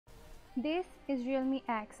This is Realme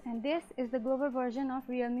X and this is the global version of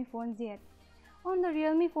Realme phones yet. On the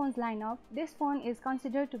Realme phones lineup, this phone is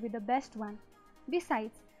considered to be the best one.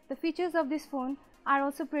 Besides, the features of this phone are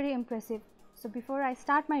also pretty impressive. So before I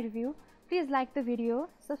start my review, please like the video,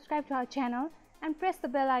 subscribe to our channel and press the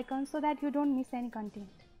bell icon so that you don't miss any content.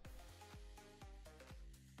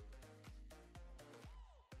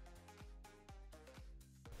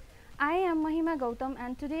 I am Mahima Gautam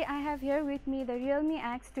and today I have here with me the Realme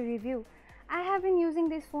X to review. I have been using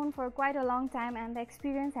this phone for quite a long time and the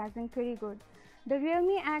experience has been pretty good. The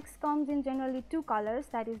Realme X comes in generally two colors,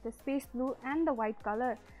 that is the space blue and the white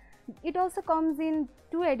color. It also comes in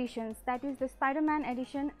two editions, that is the Spider-Man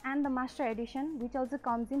edition and the Master edition, which also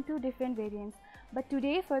comes in two different variants. But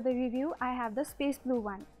today for the review I have the space blue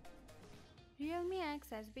one. Realme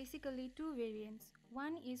X has basically two variants.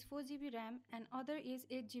 One is 4GB RAM and other is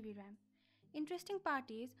 8GB RAM. Interesting part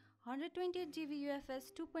is 128GB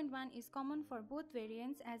UFS 2.1 is common for both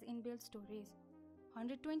variants as inbuilt storage.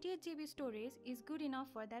 128GB storage is good enough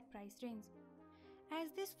for that price range.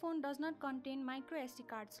 As this phone does not contain micro SD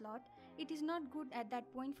card slot, it is not good at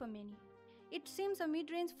that point for many. It seems a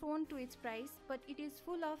mid-range phone to its price, but it is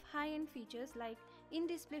full of high-end features like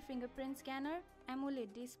in-display fingerprint scanner,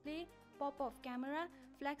 AMOLED display, pop-off camera,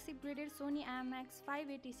 flagship graded Sony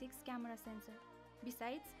IMX586 camera sensor.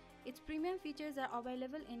 Besides, its premium features are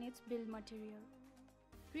available in its build material.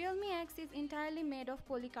 Realme X is entirely made of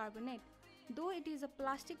polycarbonate. Though it is a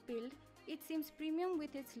plastic build, it seems premium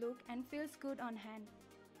with its look and feels good on hand.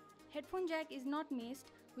 Headphone jack is not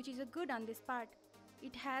missed, which is a good on this part.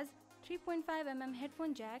 It has 3.5mm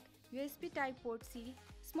headphone jack, USB Type Port C,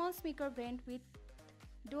 small speaker vent with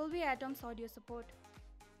Dolby Atmos audio support.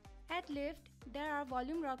 At left, there are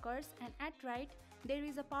volume rockers and at right, there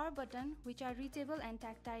is a power button which are reachable and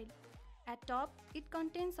tactile. At top, it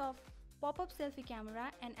contains of pop-up selfie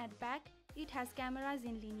camera and at back, it has cameras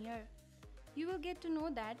in linear. You will get to know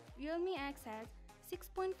that Realme X has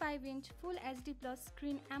 6.5-inch Full HD Plus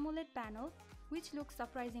screen AMOLED panel which looks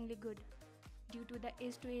surprisingly good. Due to the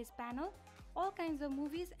edge-to-edge panel, all kinds of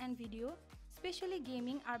movies and video, especially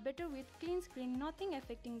gaming, are better with clean screen, nothing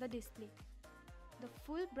affecting the display. The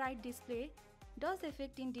full bright display does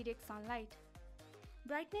affect in direct sunlight.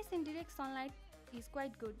 Brightness in direct sunlight is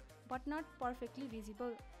quite good but not perfectly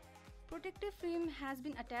visible. Protective film has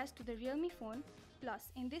been attached to the Realme phone,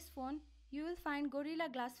 plus in this phone you will find Gorilla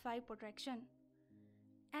Glass 5 protection.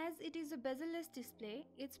 As it is a bezel-less display,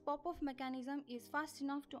 its pop-off mechanism is fast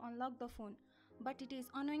enough to unlock the phone, but it is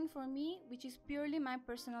annoying for me, which is purely my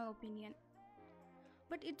personal opinion.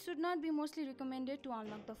 But it should not be mostly recommended to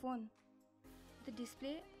unlock the phone. The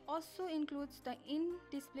display also includes the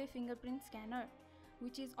in-display fingerprint scanner,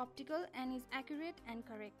 which is optical and is accurate and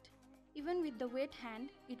correct. Even with the wet hand,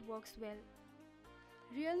 it works well.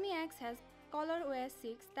 Realme X has ColorOS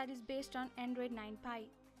 6 that is based on Android 9 Pie.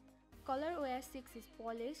 ColorOS 6 is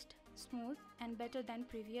polished, smooth and better than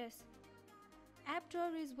previous. App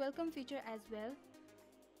Drawer is welcome feature as well.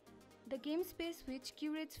 The game space which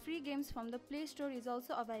curates free games from the Play Store is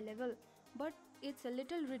also available, but it's a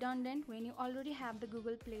little redundant when you already have the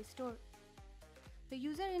Google Play Store. The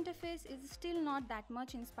user interface is still not that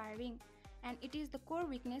much inspiring, and it is the core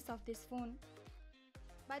weakness of this phone.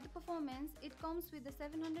 By the performance, it comes with the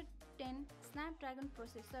 710 Snapdragon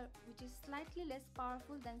processor, which is slightly less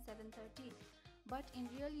powerful than 730, but in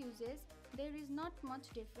real uses, there is not much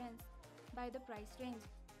difference by the price range.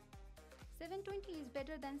 720 is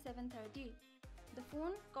better than 730. The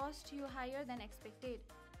phone cost you higher than expected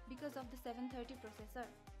because of the 730 processor.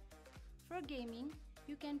 For gaming,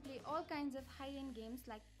 you can play all kinds of high-end games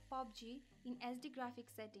like PUBG in SD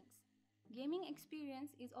graphics settings. Gaming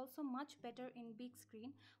experience is also much better in big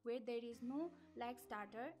screen where there is no lag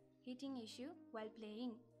starter, heating issue while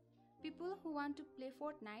playing. People who want to play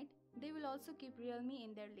Fortnite, they will also keep Realme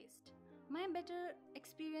in their list. My better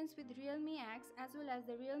experience with Realme X as well as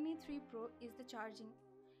the Realme 3 Pro is the charging.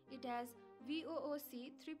 It has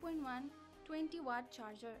VOOC 3.1 20-watt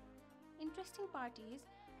charger. Interesting part is,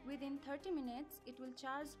 within 30 minutes it will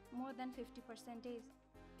charge more than 50%.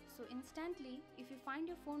 So instantly, if you find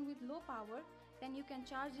your phone with low power, then you can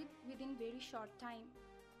charge it within very short time.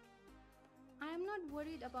 I am not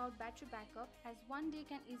worried about battery backup as one day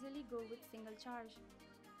can easily go with single charge.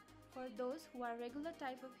 For those who are regular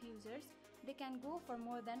type of users, they can go for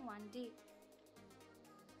more than one day.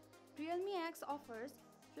 Realme X offers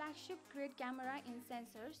flagship grade camera in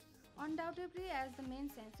sensors, undoubtedly as the main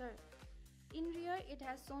sensor. In rear, it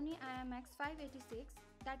has Sony IMX586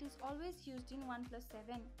 that is always used in OnePlus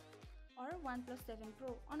 7 or OnePlus 7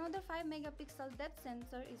 Pro. Another 5 megapixel depth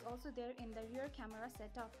sensor is also there in the rear camera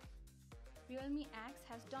setup. Realme X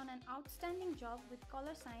has done an outstanding job with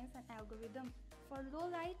color science and algorithm. For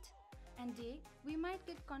low light and day, we might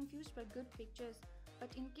get confused by good pictures, but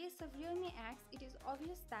in case of Realme X, it is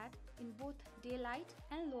obvious that in both daylight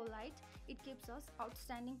and low light, it gives us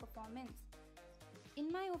outstanding performance.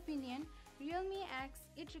 In my opinion, Realme X,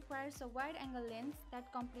 it requires a wide-angle lens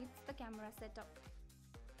that completes the camera setup.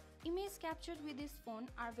 Images captured with this phone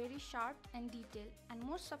are very sharp and detailed, and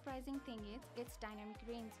most surprising thing is its dynamic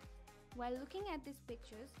range. While looking at these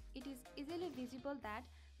pictures, it is easily visible that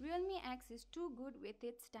Realme X is too good with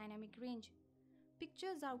its dynamic range.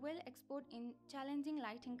 Pictures are well exposed in challenging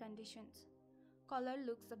lighting conditions. Color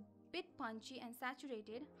looks a bit punchy and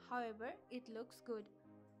saturated, however, it looks good.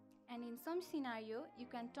 And in some scenario, you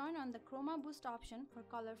can turn on the chroma boost option for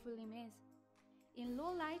colorful image. In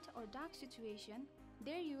low light or dark situation,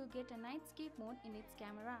 there you will get a nightscape mode in its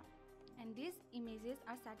camera, and these images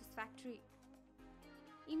are satisfactory.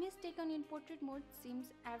 Image taken in portrait mode seems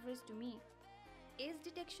average to me. Edge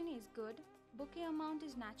detection is good, bokeh amount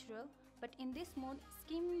is natural, but in this mode,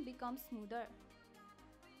 skimming becomes smoother.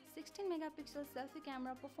 16 megapixel selfie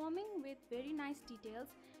camera performing with very nice details,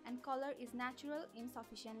 and color is natural in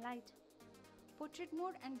sufficient light. Portrait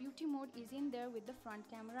mode and beauty mode is in there with the front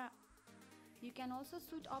camera. You can also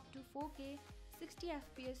shoot up to 4K 60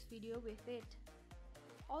 FPS video with it.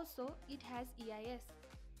 Also, it has EIS.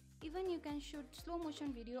 Even you can shoot slow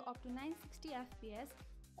motion video up to 960 FPS,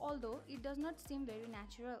 although it does not seem very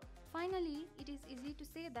natural. Finally, it is easy to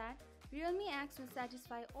say that Realme X will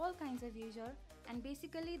satisfy all kinds of users and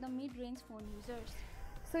basically the mid-range phone users.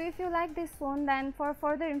 So if you like this phone, then for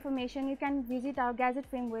further information you can visit our Gadget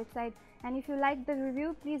Frame website, and if you like the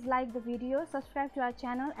review, please like the video, subscribe to our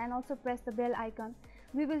channel and also press the bell icon.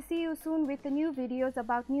 We will see you soon with the new videos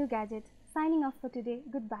about new gadgets. Signing off for today.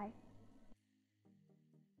 Goodbye.